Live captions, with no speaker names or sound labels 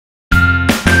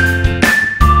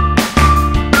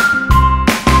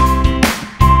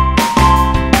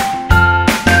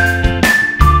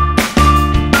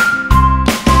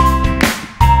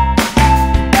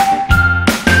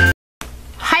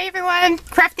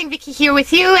Vicky here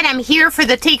with you, and I'm here for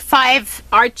the Take 5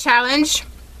 Art Challenge.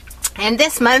 And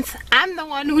this month, I'm the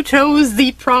one who chose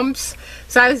the prompts,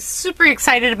 so I was super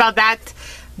excited about that.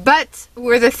 But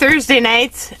we're the Thursday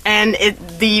night, and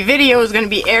the video is going to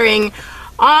be airing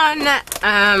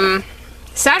on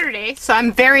Saturday, so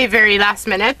I'm very, very last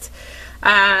minute.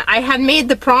 I had made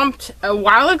the prompt a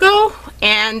while ago,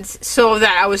 and so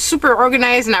that I was super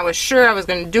organized and I was sure I was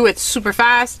going to do it super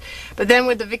fast. But then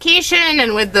with the vacation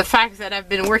and with the fact that I've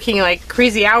been working like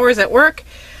crazy hours at work,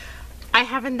 I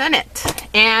haven't done it.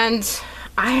 And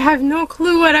I have no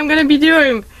clue what I'm going to be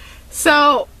doing.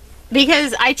 So,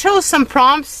 because I chose some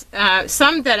prompts,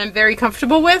 some that I'm very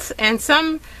comfortable with and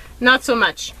some not so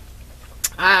much.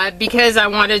 Because I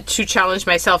wanted to challenge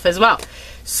myself as well.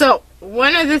 So,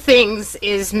 one of the things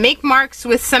is make marks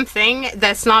with something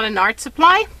that's not an art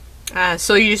supply.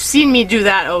 So you've seen me do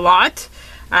that a lot.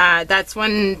 That's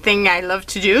one thing I love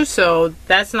to do, so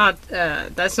that's not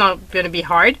going to be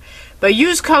hard. But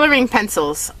use coloring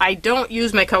pencils. I don't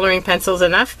use my coloring pencils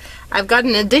enough. I've got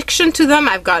an addiction to them.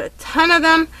 I've got a ton of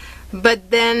them,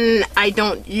 but then I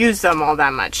don't use them all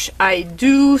that much. I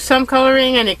do some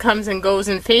coloring and it comes and goes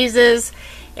in phases,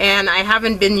 and I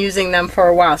haven't been using them for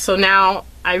a while. So now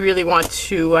I really want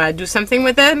to do something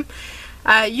with them.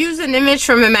 Use an image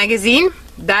from a magazine.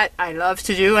 That I love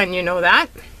to do, and you know that.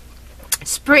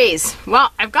 Sprays.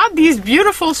 Well, I've got these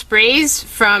beautiful sprays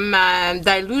from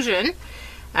Dilution,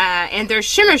 and they're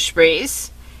shimmer sprays.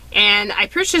 And I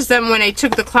purchased them when I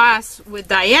took the class with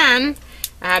Diane,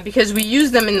 because we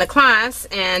used them in the class,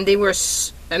 and they were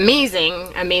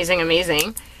amazing, amazing,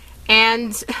 amazing.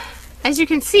 And as you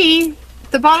can see,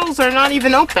 the bottles are not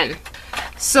even open.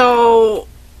 So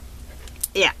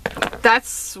yeah,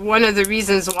 that's one of the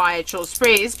reasons why I chose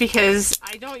sprays, because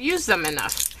I don't use them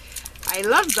enough. I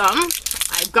love them,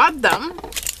 I've got them,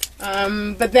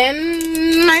 but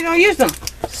then I don't use them.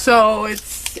 So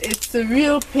it's a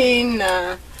real pain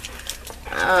that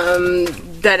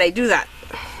I do that.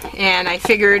 And I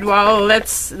figured, well,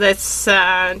 let's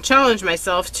challenge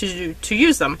myself to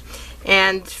use them.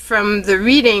 And from the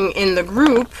reading in the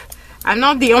group, I'm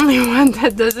not the only one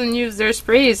that doesn't use their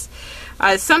sprays.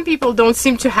 Some people don't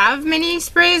seem to have many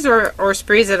sprays or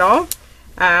sprays at all,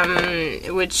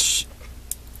 which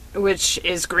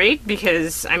is great,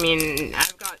 because I mean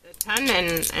I've got a ton,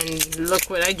 and look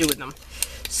what I do with them.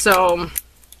 So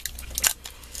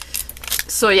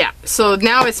yeah, so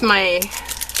now it's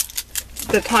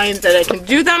the time that I can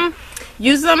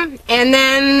use them. And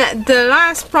then the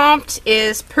last prompt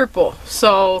is purple,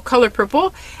 so color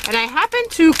purple, and I happen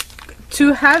to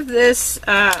have this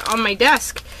on my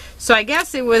desk. So I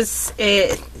guess it was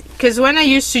because when I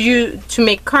used to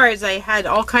make cards, I had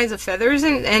all kinds of feathers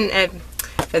and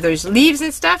feathers, leaves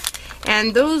and stuff,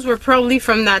 and those were probably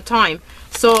from that time.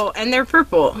 So, and they're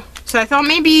purple. So I thought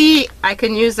maybe I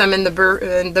can use them in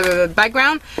the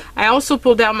background. I also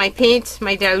pulled out my paint,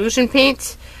 my Dilution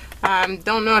paint.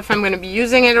 Don't know if I'm going to be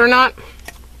using it or not.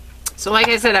 So like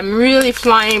I said, I'm really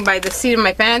flying by the seat of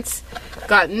my pants.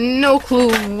 Got no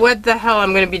clue what the hell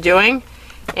I'm going to be doing.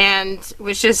 And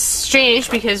which is strange,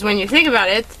 because when you think about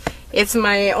it, it's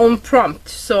my own prompt,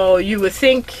 so you would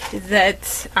think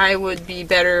that I would be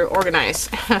better organized.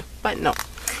 But no.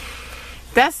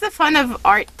 That's the fun of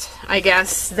art, I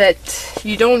guess, that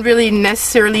you don't really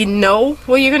necessarily know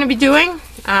what you're going to be doing.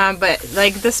 But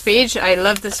like this page, I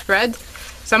love the spread,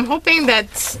 so I'm hoping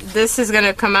that this is going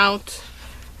to come out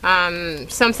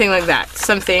something like that,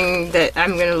 something that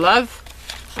I'm going to love.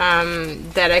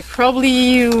 That I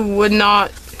probably would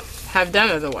not have done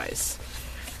otherwise.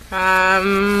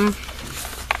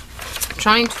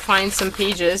 Trying to find some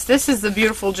pages. This is the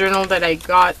beautiful journal that I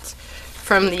got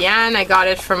from Leanne. I got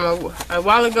it from a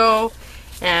while ago,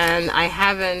 and I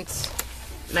haven't,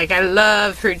 like, I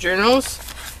love her journals,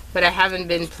 but I haven't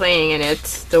been playing in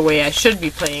it the way I should be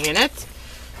playing in it.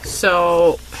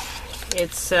 So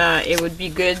it would be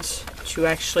good to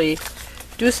actually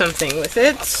do something with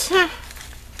it,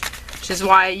 which is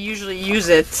why I usually use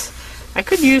it. I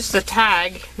could use the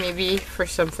tag maybe for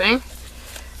something,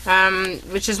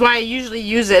 which is why I usually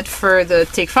use it for the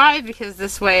Take 5, because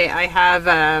this way I have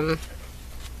a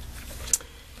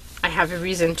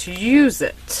reason to use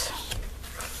it.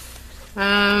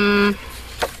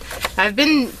 I've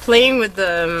been playing with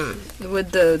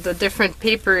the different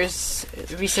papers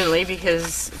recently,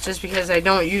 because I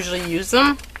don't usually use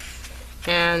them,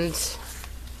 and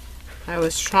I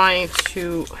was trying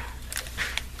to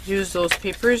use those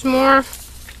papers more.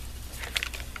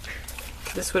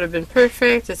 This would have been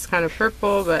perfect. It's kind of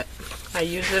purple, but I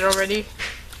used it already.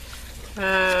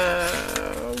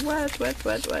 What?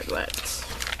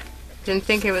 Didn't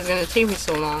think it was going to take me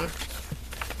so long.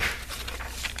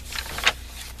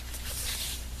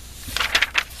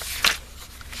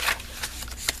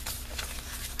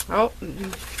 Oh,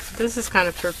 this is kind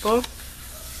of purple.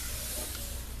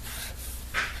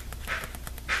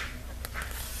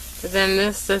 But then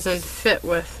this doesn't fit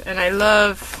with, and I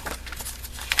love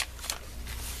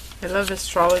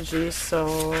astrology,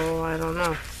 so I don't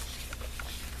know.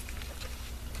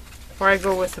 Or I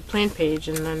go with a plain page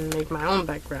and then make my own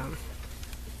background,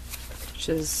 which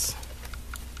is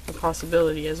a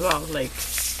possibility as well, like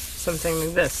something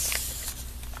like this.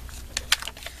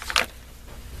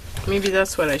 Maybe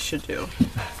that's what I should do.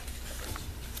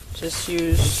 Just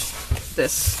use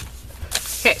this.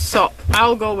 Okay, so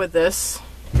I'll go with this,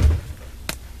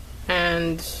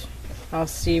 and I'll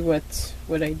see what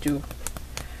I do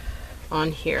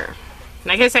on here.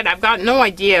 Like I said, I've got no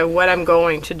idea what I'm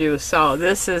going to do, so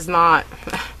this is not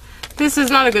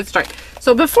a good start.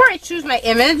 So before I choose my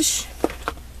image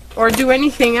or do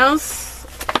anything else,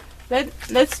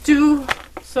 let's do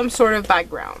some sort of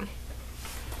background,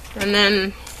 and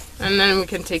then we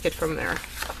can take it from there.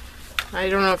 I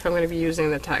don't know if I'm going to be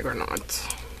using the tag or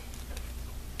not.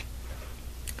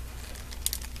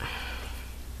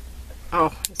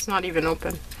 Oh, it's not even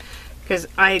open, because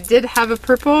I did have a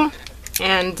purple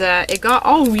and it got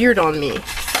all weird on me,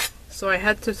 so I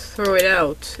had to throw it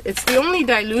out. It's the only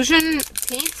dilution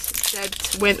paint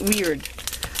that went weird,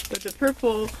 but the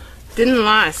purple didn't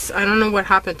last. I don't know what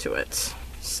happened to it,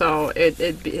 so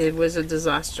it was a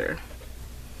disaster.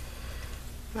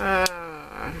 Now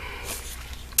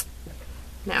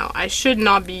I should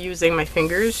not be using my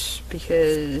fingers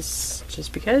because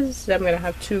I'm gonna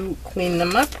have to clean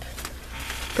them up,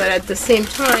 but at the same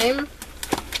time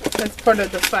that's part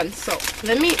of the fun. So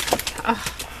let me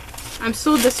I'm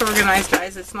so disorganized,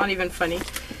 guys, it's not even funny.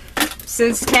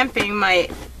 Since camping, I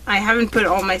haven't put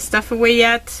all my stuff away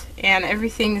yet, and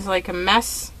everything is like a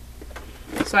mess.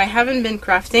 So I haven't been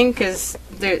crafting because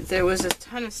there was a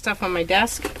ton of stuff on my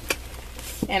desk,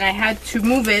 and I had to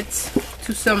move it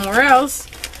to somewhere else.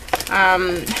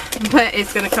 But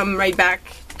it's gonna come right back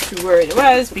to where it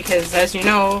was, because as you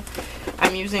know,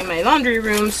 I'm using my laundry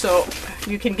room, so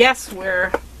you can guess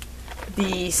where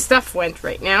the stuff went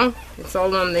right now. It's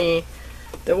all on the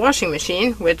washing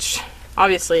machine, which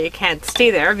obviously it can't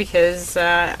stay there because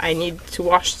I need to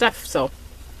wash stuff. So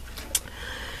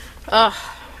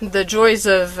the joys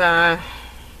of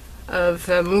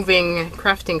moving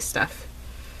crafting stuff.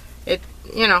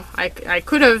 You know, I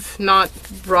could have not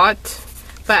brought,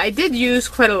 but I did use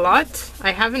quite a lot.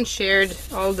 I haven't shared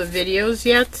all the videos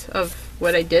yet of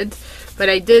what I did, but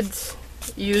I did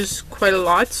use quite a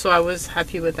lot, so I was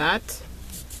happy with that.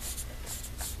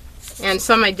 And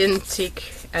some I didn't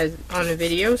take on a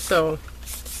video, so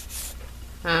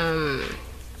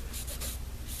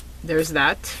there's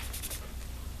that.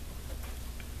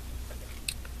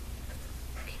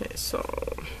 Okay, so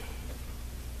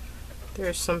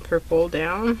there's some purple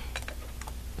down.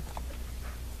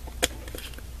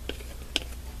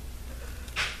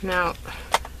 Now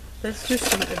let's do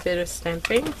a bit of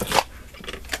stamping.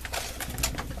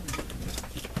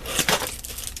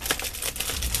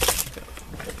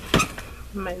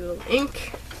 My little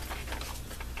ink.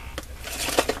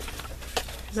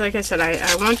 Like I said,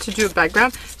 I want to do a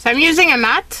background. So I'm using a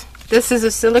mat. This is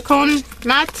a silicone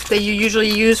mat that you usually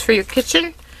use for your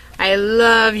kitchen. I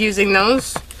love using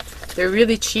those. They're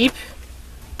really cheap.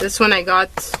 This one I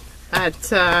got at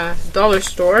dollar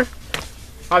store.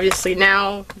 Obviously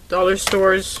now dollar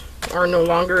stores are no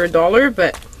longer $1,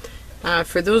 but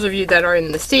for those of you that are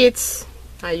in the States,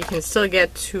 you can still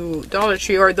get to Dollar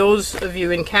Tree, or those of you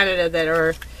in Canada that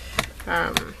are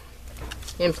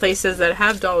in places that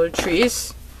have Dollar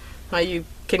Trees, you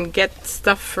can get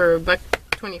stuff for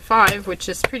 $1.25, which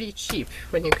is pretty cheap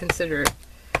when you consider it.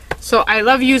 So I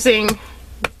love using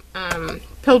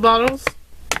pill bottles.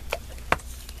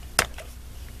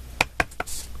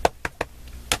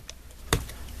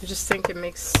 I just think it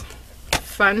makes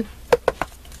fun.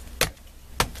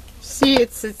 See,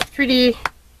 it's pretty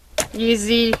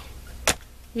easy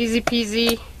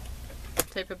peasy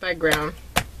type of background.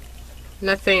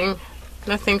 Nothing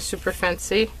super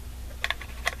fancy.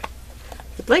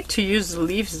 I'd like to use the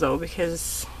leaves though,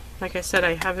 because like I said,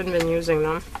 I haven't been using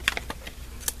them.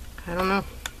 I don't know.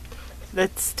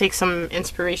 Let's take some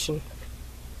inspiration.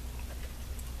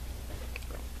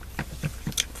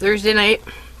 Thursday night.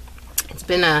 It's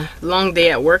been a long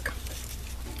day at work,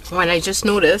 when I just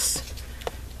noticed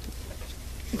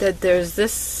that there's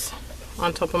this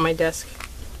on top of my desk.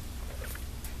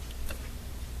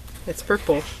 It's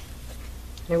purple.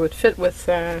 It would fit with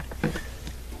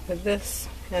this,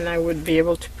 and I would be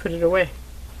able to put it away.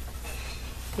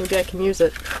 Maybe I can use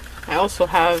it. I also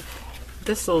have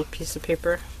this little piece of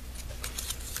paper.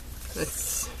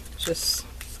 It's just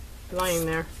lying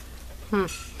there. I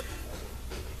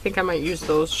think I might use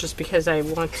those just because I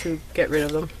want to get rid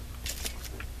of them.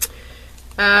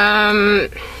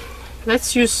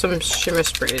 Let's use some shimmer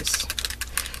sprays.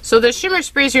 So the shimmer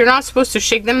sprays, you're not supposed to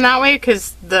shake them that way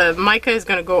because the mica is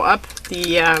going to go up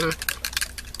the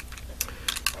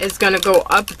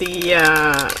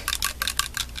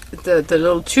the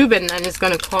little tube, and then it's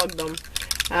going to clog them.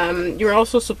 You're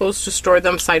also supposed to store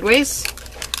them sideways.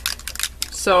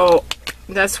 So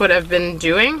that's what I've been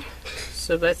doing.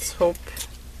 So let's hope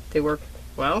they work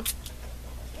well.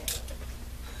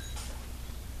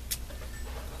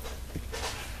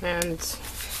 And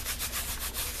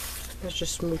let's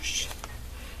just smooch.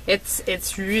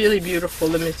 It's really beautiful,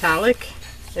 the metallic.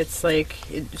 It's like,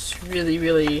 it's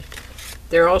really,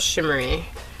 they're all shimmery.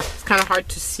 It's kind of hard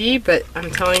to see, but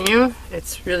I'm telling you,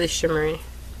 it's really shimmery.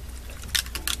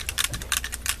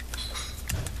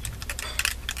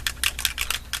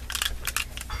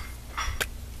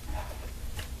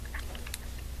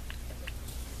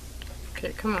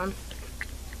 Okay, come on.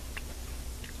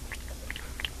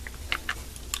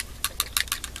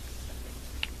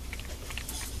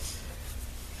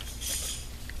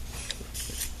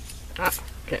 Ah,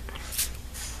 okay.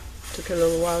 Took a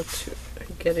little while to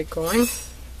get it going.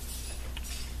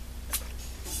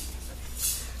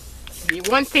 The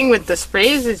one thing with the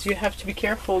sprays is you have to be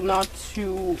careful not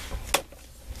to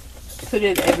put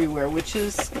it everywhere, which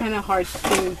is kind of hard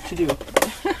thing to do.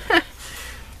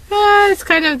 It's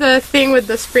kind of the thing with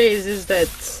the sprays is that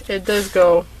it does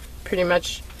go pretty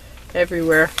much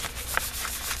everywhere.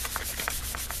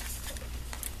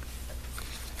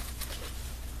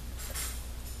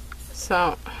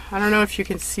 So, I don't know if you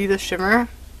can see the shimmer,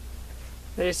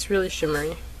 but it's really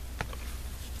shimmery.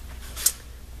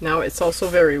 Now it's also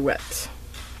very wet,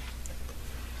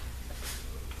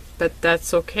 but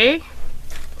that's okay.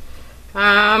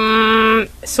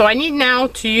 So I need now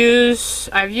to use,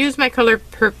 I've used my color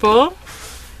purple,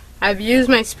 I've used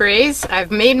my sprays,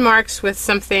 I've made marks with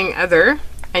something other.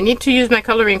 I need to use my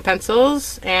coloring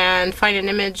pencils and find an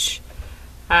image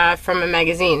from a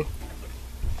magazine.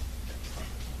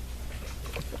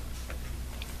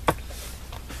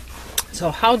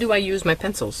 So how do I use my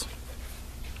pencils?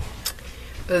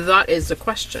 That is the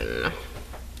question.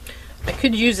 I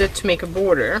could use it to make a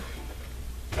border.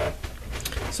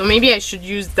 So maybe I should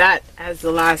use that as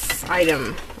the last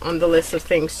item on the list of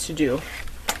things to do.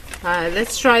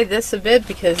 Let's try this a bit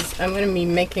because I'm going to be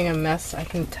making a mess. I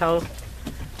can tell.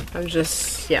 I'm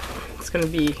just, yeah, it's going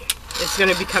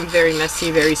to become very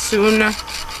messy very soon.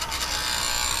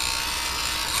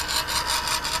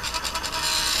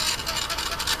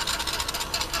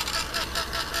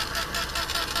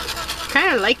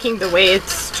 Kind of liking the way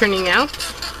it's turning out.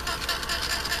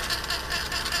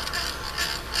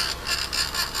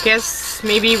 Guess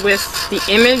maybe with the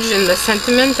image and the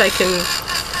sentiment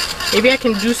maybe I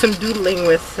can do some doodling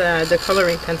with the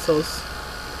coloring pencils.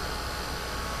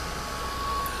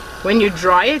 When you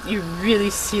dry it, you really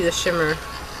see the shimmer.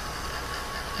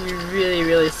 You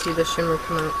really see the shimmer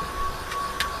come out.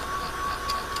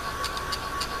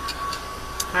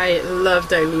 I love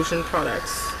dilution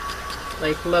products.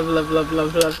 Like love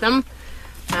them.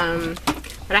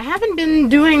 But I haven't been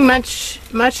doing much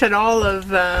at all of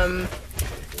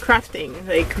crafting,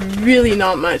 like really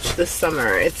not much this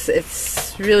summer.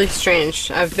 It's really strange.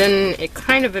 I've been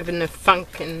kind of in a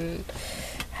funk and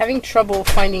having trouble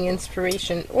finding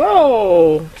inspiration.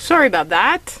 Whoa, sorry about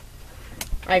that.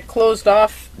 I closed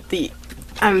off the,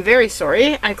 I'm very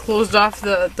sorry, I closed off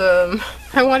the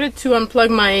I wanted to unplug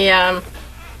my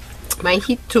my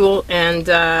heat tool, and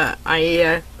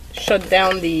I shut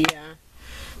down the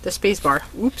space bar.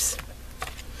 Oops.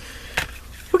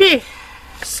 Okay,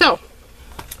 so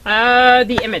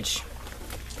the image.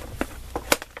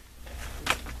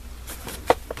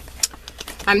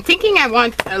 I'm thinking I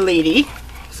want a lady,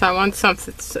 so I want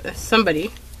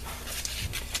somebody.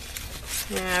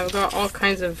 Yeah, I've got all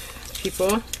kinds of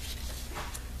people.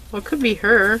 Well, it could be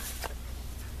her.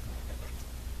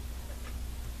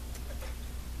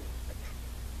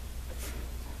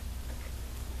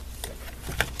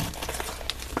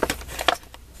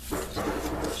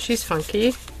 She's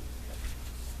funky.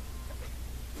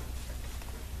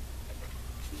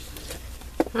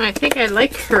 I think I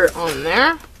like her on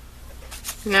there.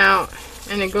 Now,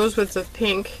 and it goes with the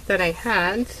pink that I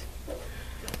had.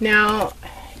 Now,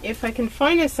 if I can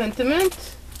find a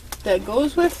sentiment that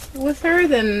goes with her,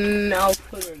 then I'll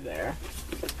put her there.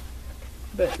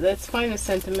 But let's find a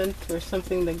sentiment or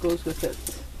something that goes with it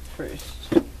first.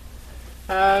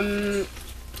 I'm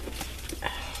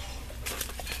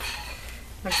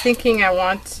thinking I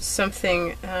want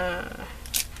something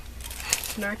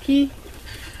snarky.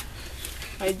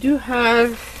 I do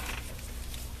have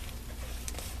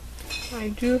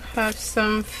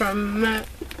some from and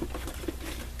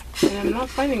I'm not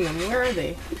finding them. Where are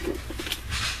they?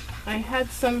 I had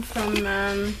some from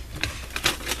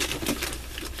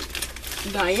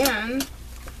Diane,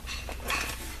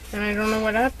 and I don't know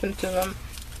what happened to them.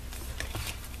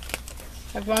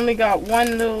 I've only got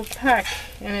one little pack,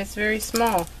 and it's very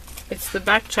small. It's the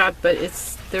back chat, but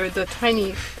they're the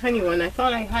tiny one. I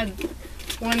thought I had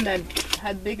one that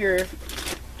had bigger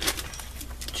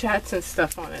chats and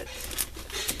stuff on it.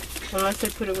 Unless I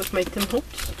put it with my Tim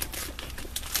Hopes.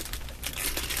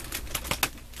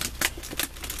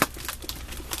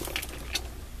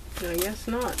 I guess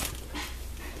not.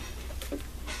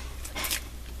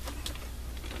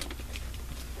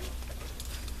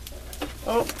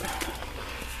 Oh.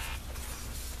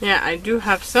 Yeah, I do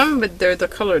have some, but they're the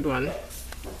colored one.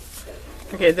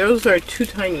 Okay, those are too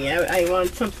tiny. I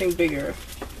want something bigger.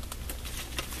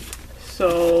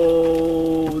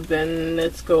 So then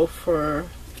let's go for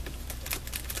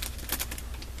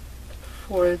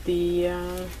the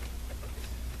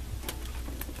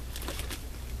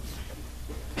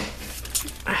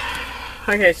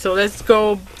okay, so let's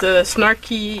go the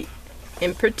snarky,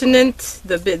 impertinent,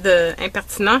 the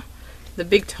impertinent, the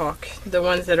big talk, the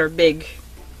ones that are big.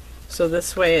 So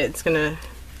this way it's gonna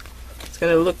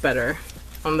look better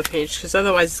on the page, because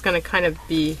otherwise it's gonna kind of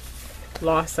be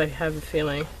lost, I have a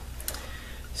feeling.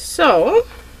 So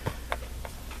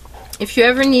if you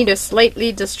ever need a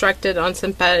slightly distracted,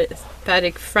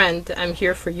 unsympathetic friend, I'm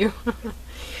here for you.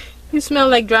 You smell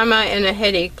like drama and a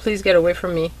headache. Please get away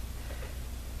from me.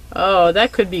 Oh,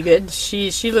 that could be good.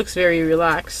 She looks very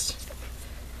relaxed.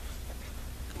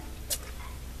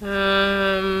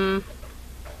 I'm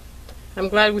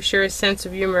glad we share a sense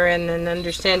of humor and an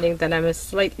understanding that I'm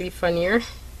slightly funnier.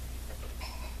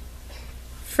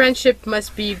 Friendship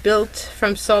must be built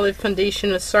from solid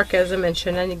foundation of sarcasm and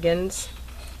shenanigans.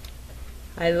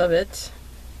 I love it.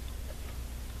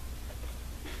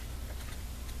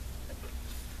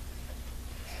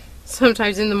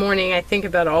 Sometimes in the morning I think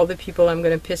about all the people I'm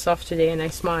going to piss off today and I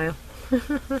smile.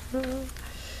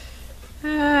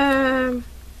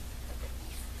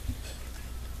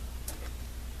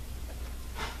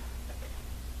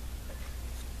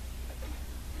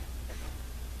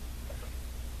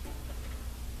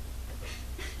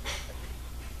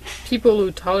 People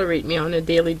who tolerate me on a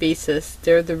daily basis,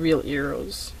 they're the real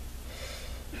heroes.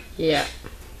 Yeah.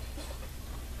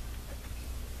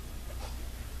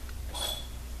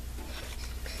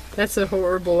 That's a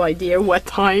horrible idea. What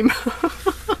time?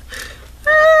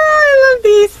 I love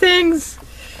these things.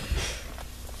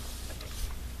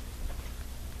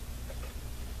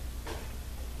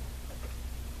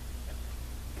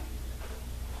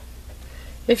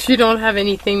 If you don't have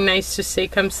anything nice to say,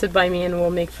 come sit by me and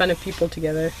we'll make fun of people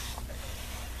together.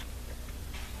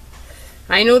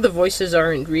 I know the voices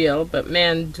aren't real, but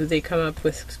man, do they come up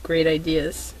with great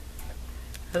ideas.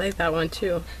 I like that one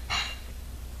too.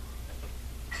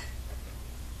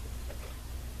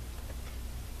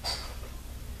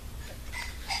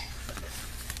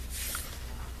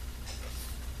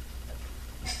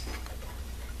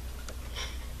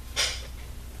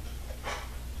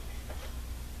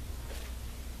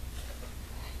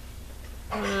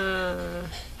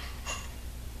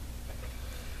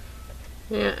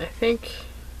 Yeah, I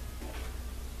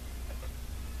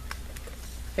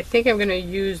think I'm gonna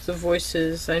use the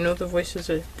voices. I know the voices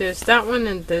are, there's that one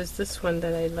and there's this one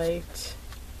that I liked.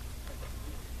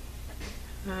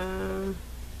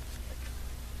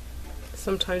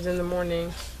 Sometimes in the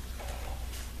morning.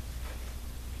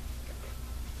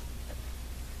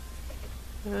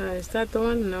 Is that the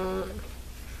one? No.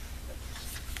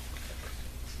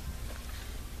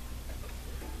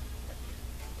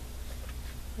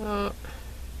 I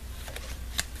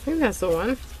think that's the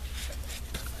one.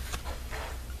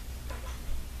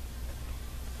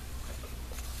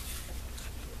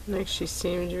 Like she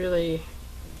seemed really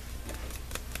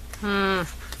I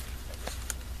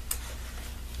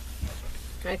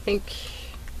think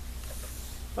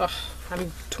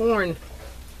I'm torn.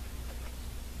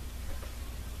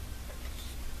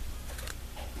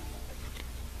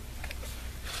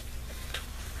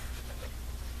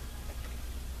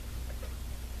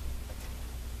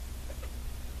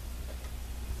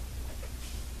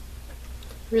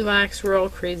 Relax, we're all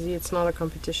crazy, it's not a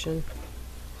competition.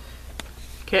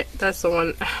 Okay, that's the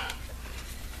one.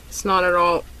 It's not at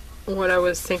all what I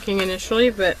was thinking initially,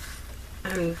 but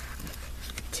I'm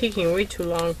taking way too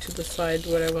long to decide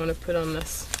what I want to put on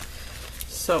this.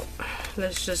 So,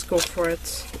 let's just go for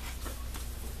it.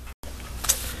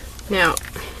 Now,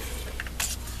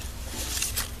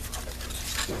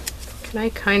 Can I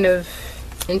kind of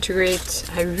integrate?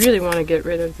 I really want to get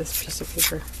rid of this piece of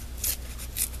paper.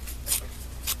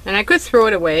 And I could throw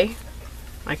it away.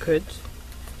 I could.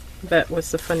 But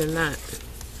what's the fun in that?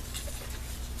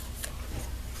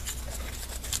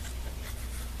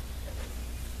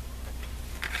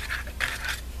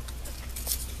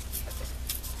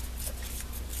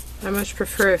 I much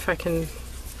prefer if I can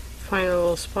find a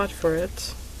little spot for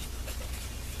it.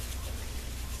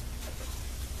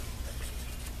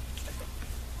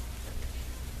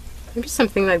 Maybe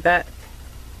something like that.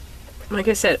 Like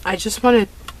I said, I just want to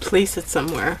place it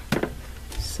somewhere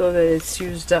so that it's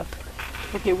used up.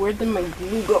 Okay, where did my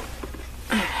glue go?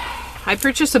 I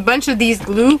purchased a bunch of these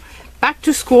glue. Back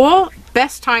to school,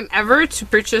 best time ever to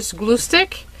purchase glue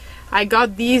stick. I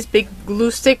got these big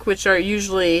glue stick, which are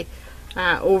usually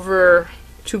over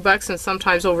 $2 and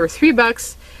sometimes over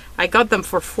 $3. I got them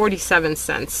for 47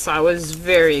 cents, so I was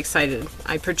very excited.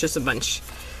 I purchased a bunch.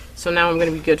 So now I'm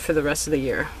going to be good for the rest of the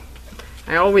year.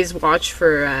 I always watch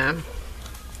for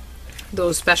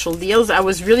those special deals. I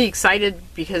was really excited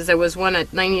because there was one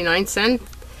at 99 cents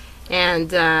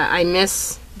and I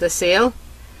missed the sale.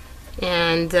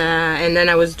 And then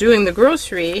I was doing the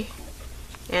grocery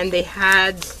and they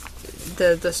had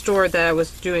the store that I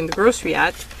was doing the grocery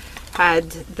at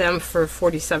had them for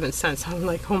 47 cents. I'm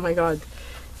like, oh my god.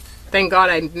 Thank God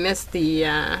I missed the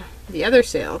other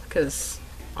sale, because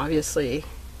obviously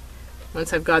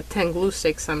once I've got 10 glue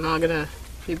sticks I'm not gonna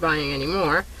be buying any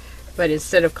more. But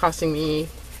instead of costing me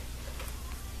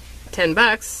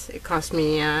 $10, it cost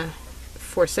me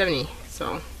 $4.70,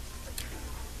 so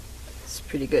it's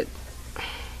pretty good.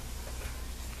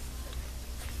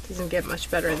 Doesn't get much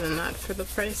better than that for the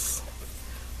price.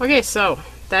 Okay, so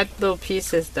that little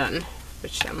piece is done,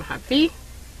 which I'm happy.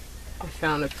 I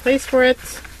found a place for it.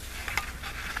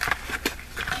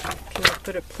 Can I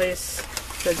put a place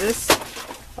for this?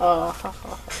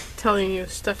 Oh, telling you,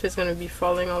 stuff is going to be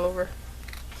falling all over.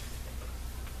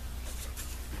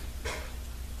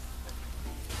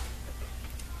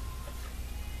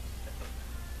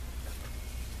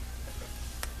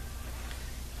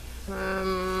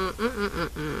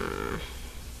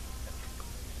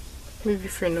 Maybe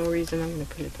for no reason I'm going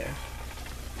to put it there.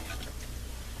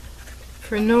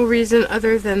 For no reason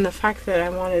other than the fact that I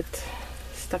want it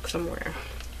stuck somewhere.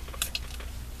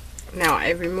 Now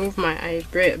I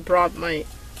brought my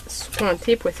swan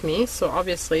tape with me, so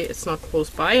obviously it's not close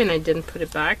by, and I didn't put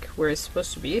it back where it's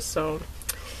supposed to be. So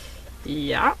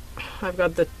yeah, I've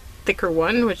got the thicker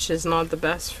one, which is not the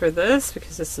best for this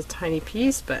because it's a tiny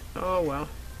piece, but oh well.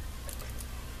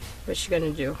 What you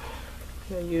gonna do?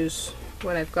 I'm gonna use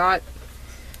what I've got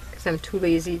because I'm too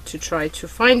lazy to try to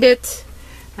find it.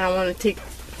 I don't want to take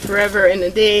forever in a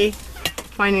day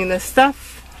finding this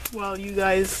stuff while you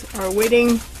guys are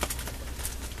waiting.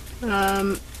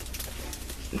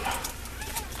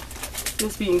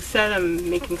 This being said, I'm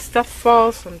making stuff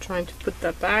fall, so I'm trying to put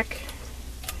that back.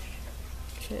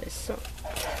 Okay, so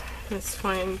let's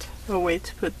find a way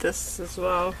to put this as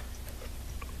well.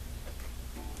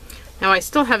 Now I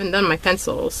still haven't done my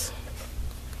pencils.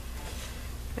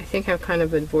 I think I'm kind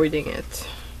of avoiding it.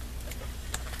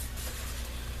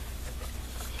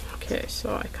 Okay,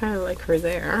 so I kind of like her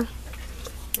there.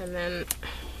 And then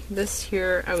this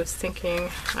here, I was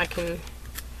thinking I can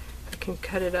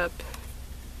cut it up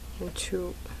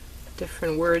into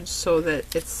different words so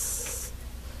that it's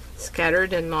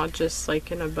scattered and not just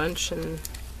like in a bunch and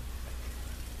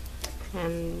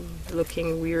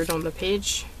looking weird on the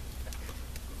page.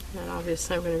 And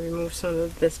obviously I'm going to remove some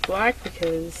of this black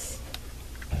because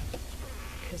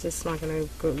it's not going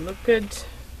to look good.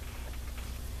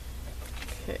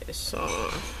 Okay, so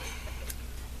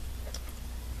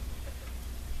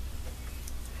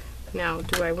now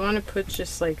do I want to put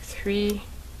just like 3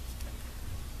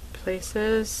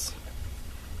 places,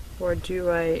 or do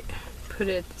I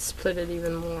split it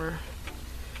even more?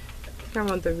 I think I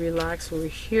want the relax over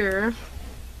here.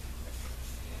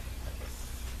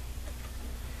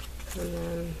 And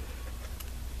then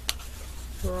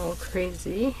we're all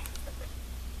crazy.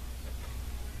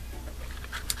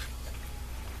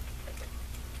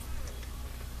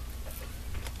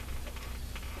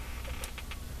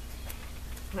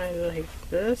 I like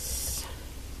this.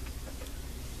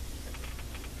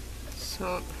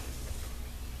 So,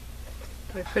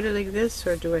 do I put it like this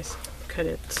or do I cut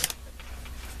it?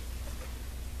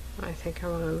 I think I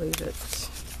want to leave it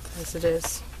as it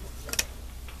is.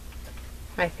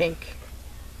 I think.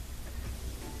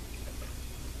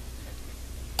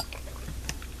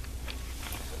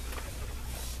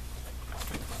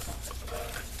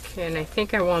 Okay, and I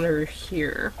think I want her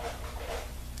here.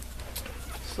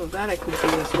 So that I could do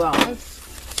as well.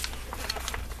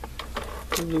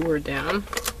 glue her down.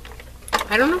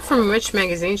 I don't know from which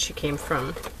magazine she came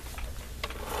from.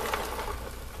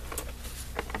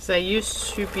 Because I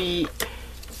used to be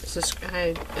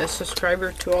a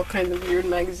subscriber to all kinds of weird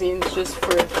magazines just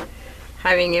for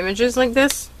having images like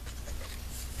this.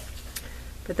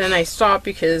 But then I stopped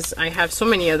because I have so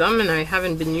many of them and I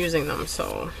haven't been using them,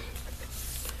 so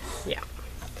yeah.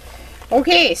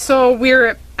 Okay, so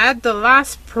we're at the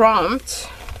last prompt.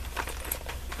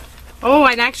 Oh,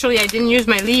 and actually I didn't use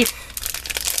my leaf.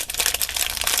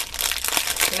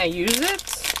 Can I use it?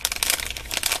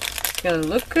 It's gonna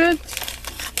look good.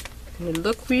 Can it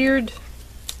look weird?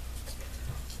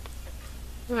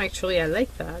 Oh, actually I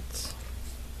like that.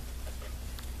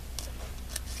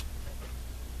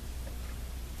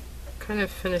 Kind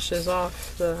of finishes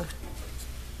off the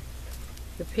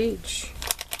page.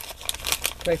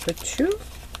 Do I put two?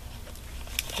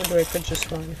 Or do I put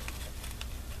just one?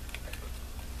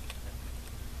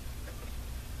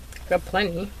 Got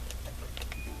plenty.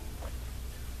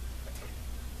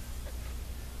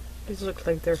 These look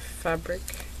like they're fabric.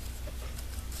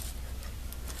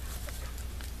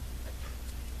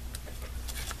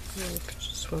 Maybe put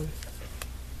just one.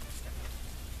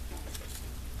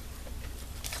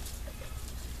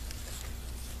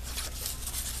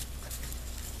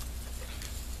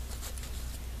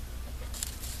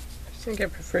 I think I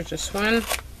prefer just one,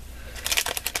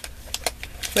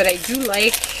 but I do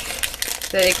like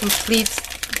that it completes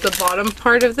the bottom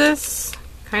part of this,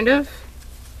 kind of.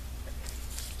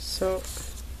 So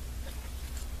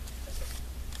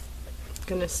I'm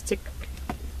gonna stick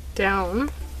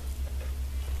down.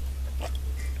 I'm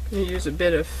gonna use a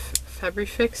bit of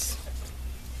Fabrifix.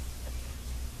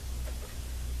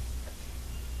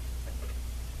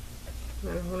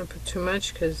 I don't want to put too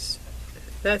much because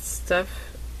that stuff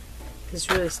is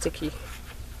really sticky.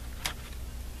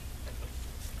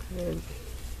 And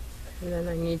then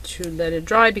I need to let it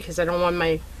dry because I don't want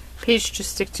my page to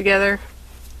stick together.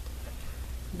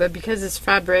 But because it's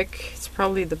fabric, it's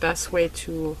probably the best way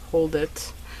to hold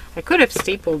it. I could have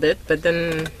stapled it, but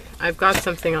then I've got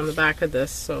something on the back of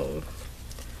this, so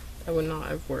that would not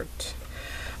have worked.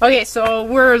 Okay, so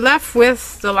we're left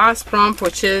with the last prompt,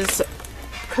 which is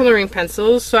coloring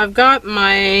pencils. So I've got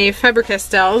my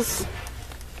Faber-Castells.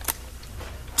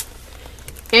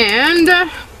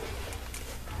 And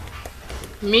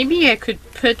maybe I could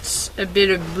put a bit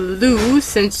of blue,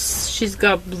 since she's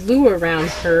got blue around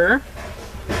her,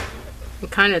 and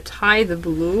kind of tie the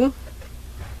blue.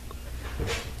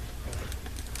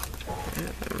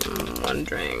 I'm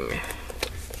wondering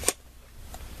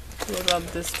what about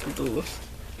this blue?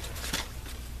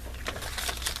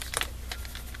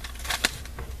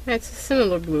 Yeah, it's a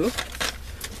similar blue,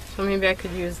 so maybe I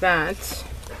could use that.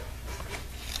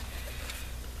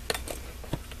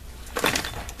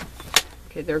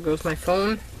 Okay, there goes my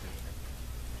phone.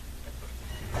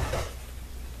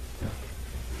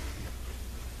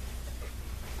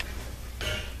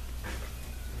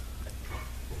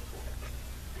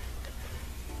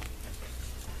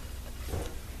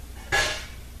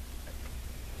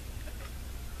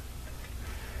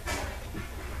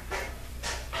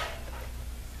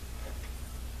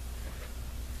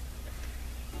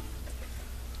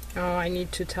 Oh, I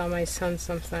need to tell my son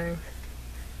something.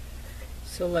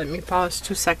 So let me pause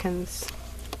 2 seconds.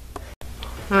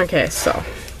 Okay, so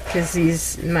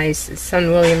because my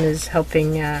son William is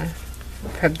helping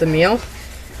prep the meal.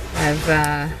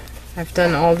 I've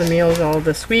done all the meals all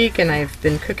this week, and I've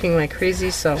been cooking like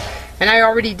crazy. So, and I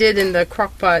already did in the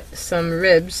crock pot some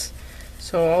ribs.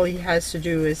 So all he has to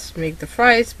do is make the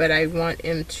fries, but I want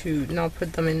him to not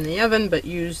put them in the oven, but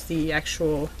use the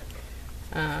actual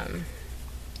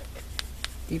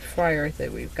deep fryer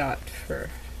that we've got for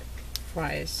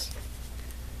fries.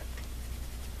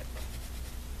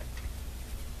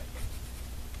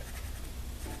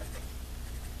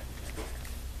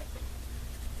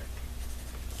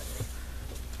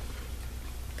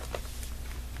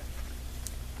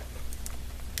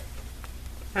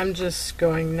 I'm just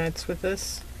going nuts with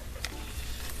this.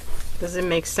 Does it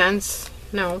make sense?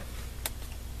 No.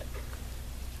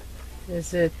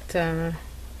 Is it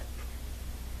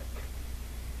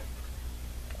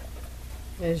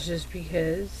it's just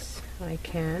because I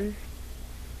can.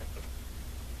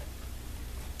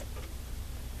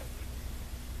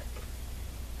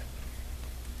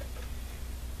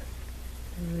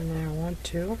 And I want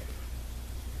to.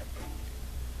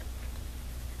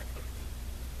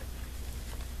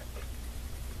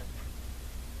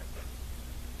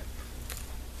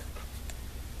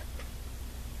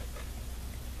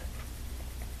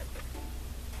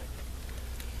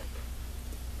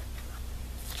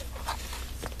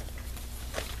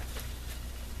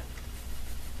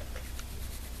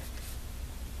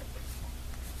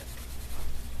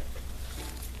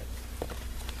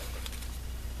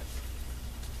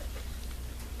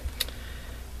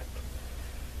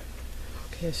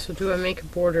 Okay, so do I make a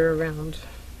border around?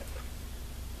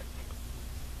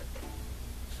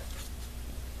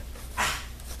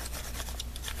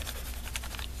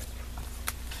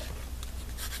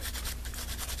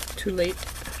 Too late.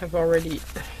 I've already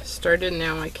started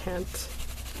now. I can't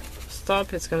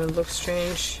stop. It's gonna look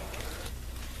strange.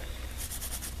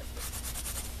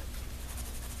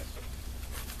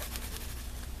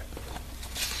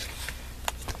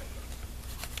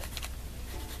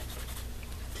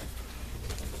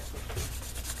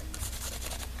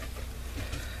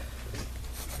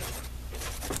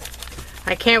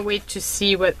 I can't wait to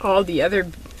see what all the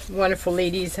other wonderful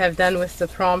ladies have done with the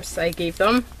prompts I gave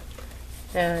them.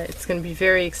 It's going to be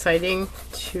very exciting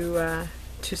to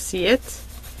see it.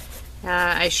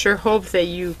 I sure hope that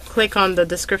you click on the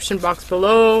description box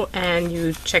below and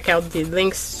you check out the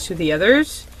links to the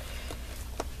others.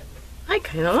 I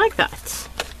kind of like that.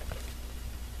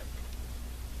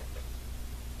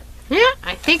 Yeah,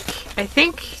 I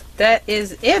think that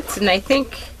is it, and I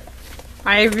think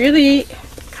I really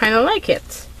kind of like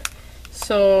it.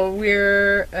 So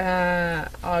we're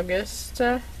August.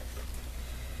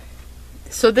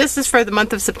 So this is for the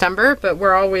month of September, but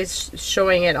we're always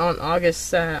showing it on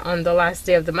August, on the last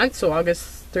day of the month, so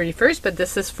August 31st, but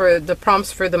this is for the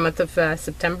prompts for the month of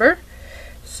September.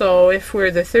 So if we're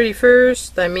the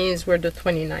 31st, that means we're the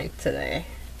 29th today.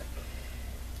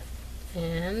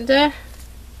 And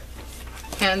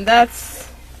that's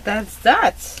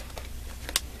that.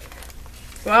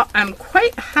 Well, I'm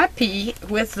quite happy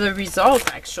with the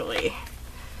result, actually.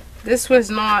 This was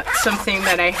not something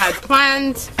that I had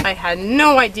planned. I had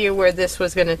no idea where this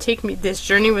was going to take me, this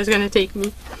journey was going to take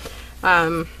me.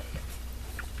 But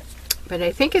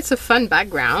I think it's a fun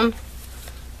background,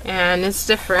 and it's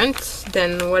different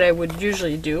than what I would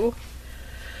usually do.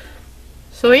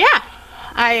 So yeah,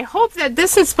 I hope that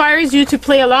this inspires you to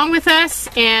play along with us,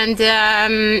 and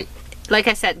like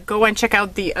I said, go and check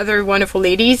out the other wonderful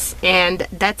ladies, and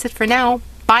that's it for now.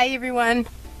 Bye everyone.